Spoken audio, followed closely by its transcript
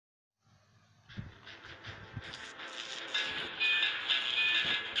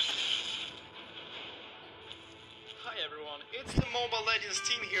Mobile Legends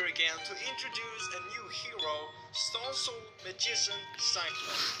team here again to introduce a new hero, Star Soul Magician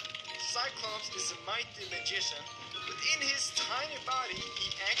Cyclops. Cyclops is a mighty magician. Within his tiny body,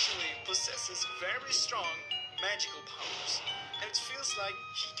 he actually possesses very strong magical powers. And it feels like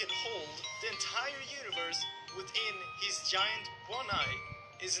he can hold the entire universe within his giant one eye.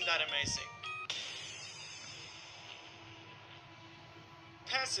 Isn't that amazing?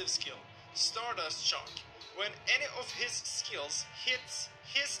 Passive skill, Stardust Shock. When any of his skills hits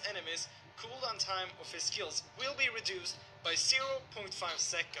his enemies, cooldown time of his skills will be reduced by 0.5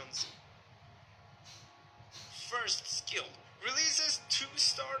 seconds. First skill, releases 2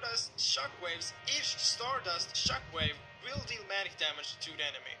 Stardust Shockwaves. Each Stardust Shockwave will deal magic damage to the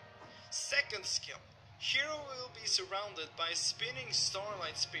enemy. Second skill, hero will be surrounded by a spinning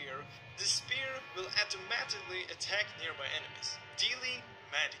starlight spear. The spear will automatically attack nearby enemies, dealing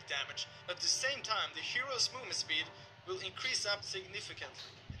magic damage. At the same time, the hero's movement speed will increase up significantly,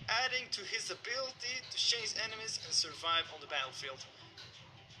 adding to his ability to chase enemies and survive on the battlefield.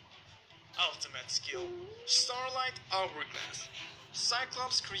 Ultimate skill, Starlight Hourglass.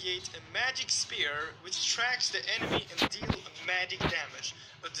 Cyclops creates a magic spear which tracks the enemy and deals magic damage.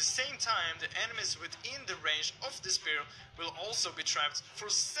 At the same time, the enemies within the range of the spear will also be trapped for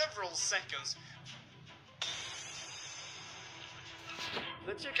several seconds.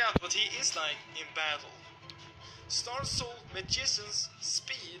 Let's check out what he is like in battle. Star Soul Magician's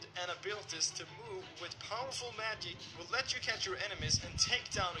speed and abilities to move with powerful magic will let you catch your enemies and take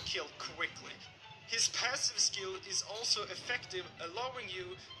down a kill quickly. His passive skill is also effective, allowing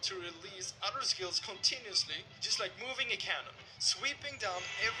you to release other skills continuously, just like moving a cannon, sweeping down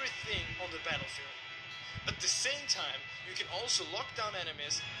everything on the battlefield. At the same time, you can also lock down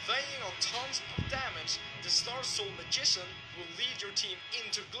enemies, laying on tons of damage. The Star Soul Magician will lead your team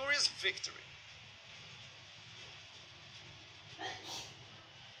into glorious victory.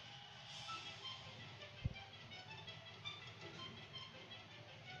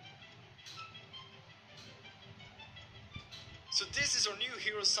 So this is our new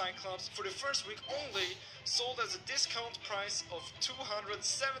hero Cyclops, for the first week only, sold as a discount price of 279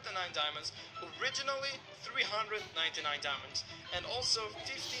 diamonds, originally 399 diamonds, and also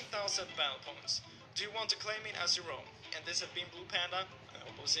 15,000 battle points. Do you want to claim it as your own? And this has been Blue Panda. I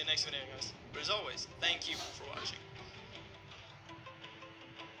hope we'll see you next video, guys. But as always, thank you for watching.